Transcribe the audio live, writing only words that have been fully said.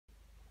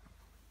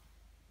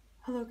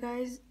Hello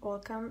guys,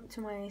 welcome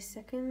to my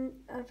second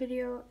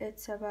video.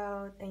 It's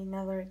about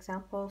another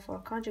example for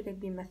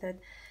conjugate beam method,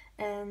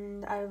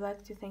 and I would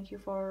like to thank you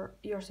for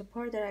your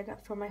support that I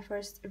got for my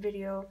first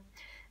video.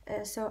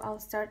 So I'll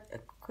start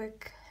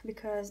quick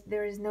because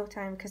there is no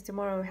time because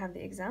tomorrow we have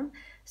the exam.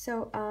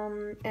 So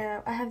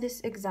I have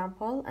this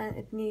example and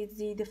it needs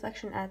the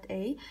deflection at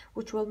A,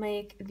 which will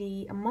make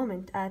the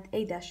moment at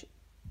A dash.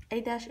 A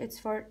dash, it's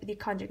for the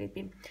conjugate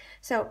beam.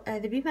 So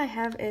the beam I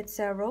have, it's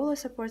a roller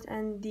support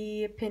and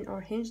the pin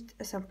or hinged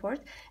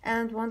support,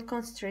 and one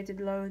concentrated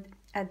load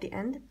at the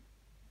end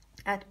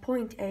at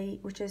point A,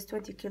 which is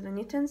 20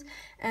 kilonewtons,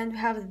 and we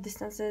have the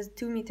distances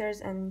 2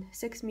 meters and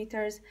 6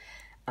 meters.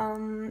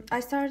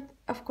 I start,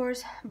 of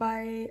course,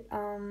 by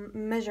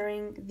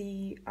measuring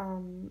the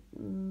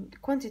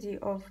quantity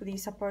of the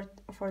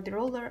support for the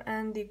roller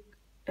and the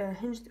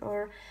hinged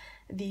or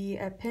the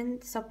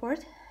pin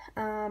support.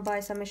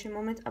 By summation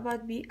moment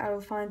about B, I will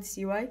find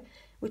Cy,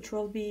 which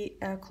will be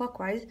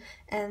clockwise,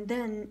 and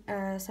then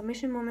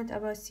summation moment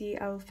about C,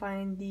 I will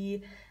find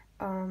the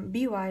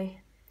By,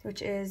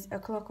 which is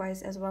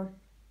clockwise as well.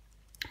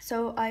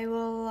 So I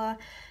will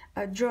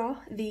draw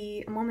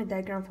the moment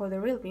diagram for the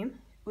real beam,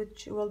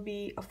 which will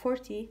be a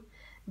 40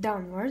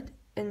 downward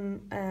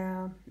in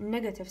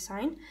negative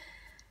sign,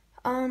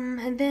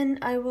 and then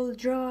I will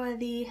draw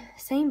the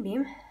same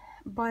beam,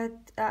 but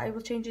I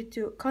will change it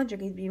to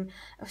conjugate beam.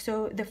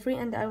 So the free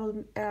end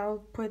I'll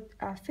put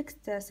a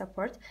fixed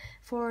support.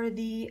 For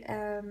the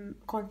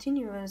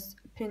continuous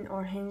pin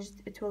or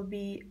hinged, it will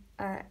be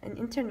an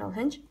internal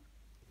hinge,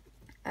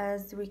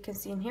 as we can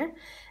see in here,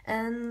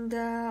 and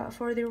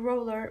for the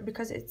roller,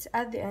 because it's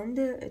at the end,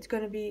 it's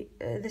going to be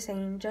the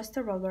same, just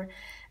a roller.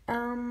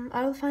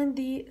 I will find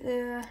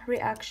the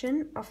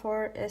reaction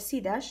for C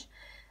dash.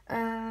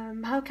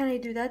 How can I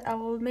do that? I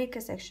will make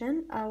a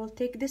section. I will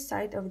take this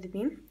side of the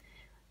beam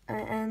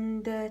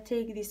and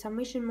take the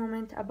summation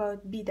moment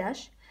about B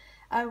dash.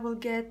 I will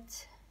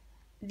get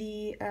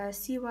the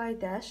Cy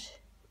dash.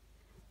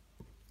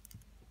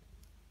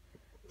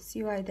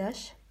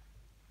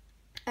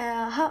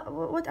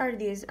 What are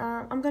these?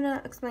 I'm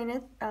gonna explain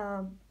it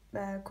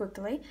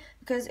quickly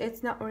because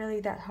it's not really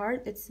that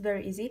hard. It's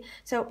very easy.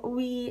 So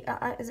we,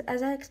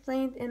 as I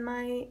explained in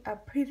my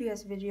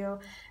previous video,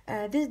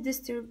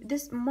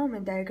 this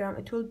moment diagram,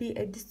 it will be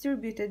a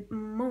distributed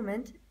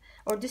moment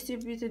or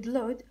distributed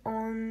load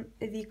on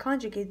the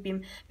conjugate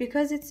beam.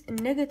 Because it's a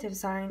negative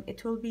sign,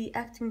 it will be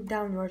acting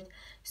downward.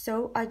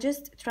 So I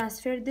just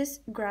transferred this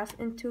graph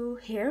into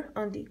here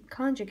on the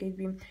conjugate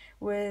beam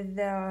with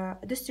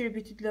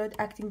distributed load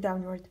acting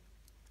downward.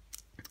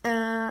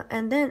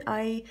 And then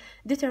I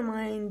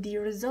determine the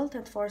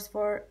resultant force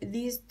for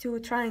these two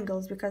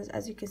triangles, because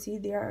as you can see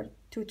there are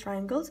two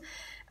triangles.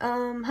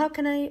 How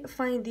can I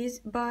find these?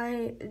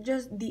 By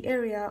just the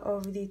area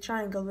of the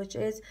triangle, which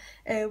is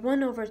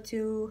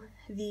 1/2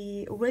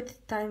 the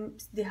width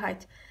times the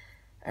height.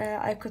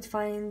 I could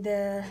find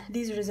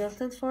these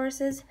resultant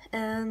forces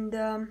and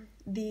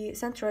the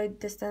centroid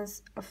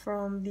distance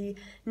from the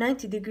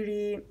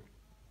 90-degree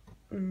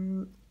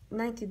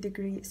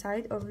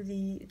side of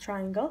the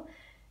triangle.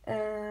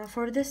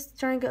 For this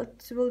triangle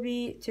it will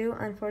be 2,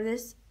 and for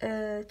this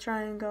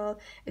triangle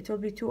it will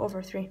be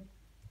 2/3.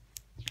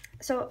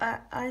 So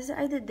as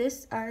I did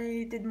this,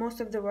 I did most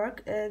of the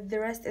work. The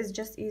rest is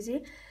just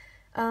easy.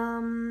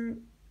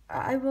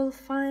 I will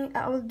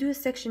do a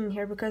section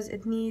here because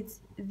it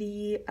needs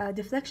the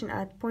deflection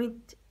at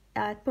point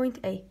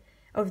A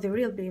of the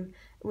real beam,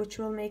 which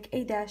will make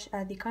A dash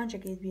at the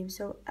conjugate beam.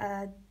 So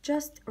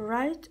just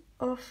right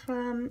of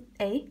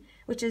A,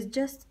 which is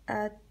just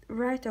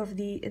right of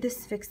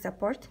this fixed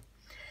support,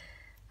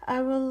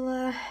 I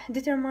will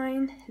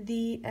determine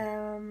the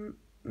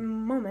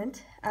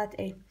moment at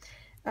A.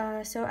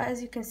 So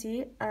as you can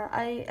see,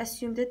 I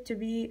assumed it to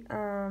be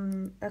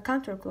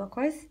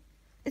counterclockwise.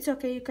 It's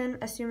okay, you can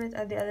assume it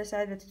at the other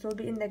side, but it will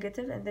be in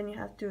negative, and then you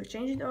have to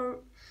change it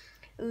or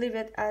leave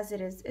it as it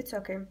is. It's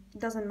okay, it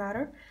doesn't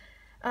matter.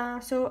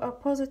 So a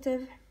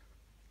positive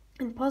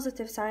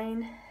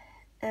sign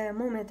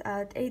moment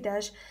at A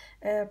dash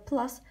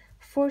plus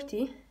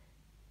 40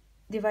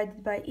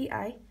 divided by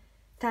EI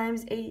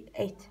times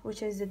 8,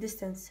 which is the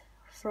distance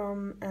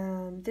from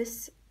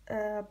this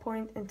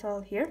point until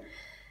here,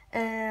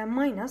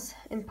 minus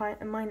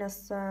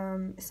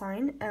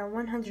sign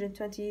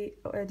 120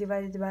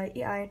 divided by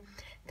EI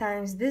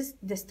times this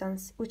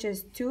distance, which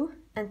is 2,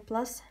 and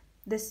plus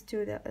this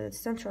to the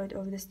centroid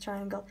of this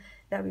triangle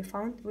that we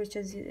found, which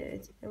is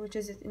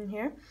in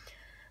here,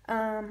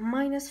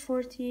 minus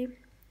 40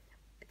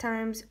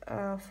 times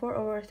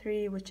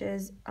 4/3, which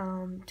is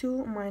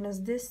 2, minus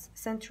this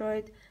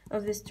centroid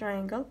of this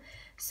triangle.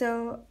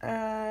 So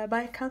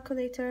by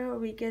calculator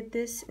we get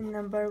this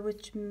number,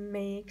 which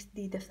makes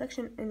the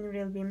deflection in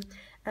real beam,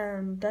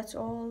 and that's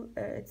all.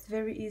 It's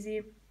very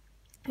easy.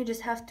 You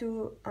just have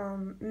to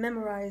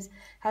memorize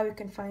how you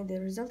can find the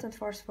resultant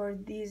force for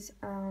these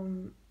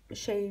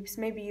shapes.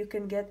 Maybe you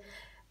can get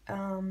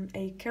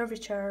a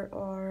curvature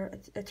or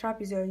a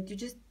trapezoid. You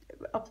just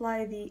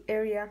apply the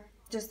area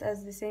just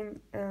as the same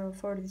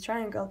for the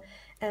triangle,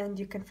 and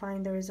you can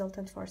find the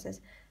resultant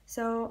forces.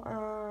 So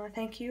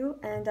thank you,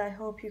 and I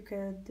hope you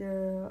could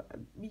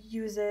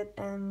use it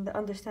and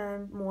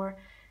understand more.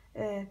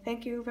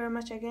 Thank you very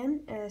much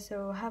again.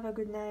 So have a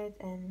good night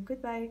and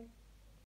goodbye.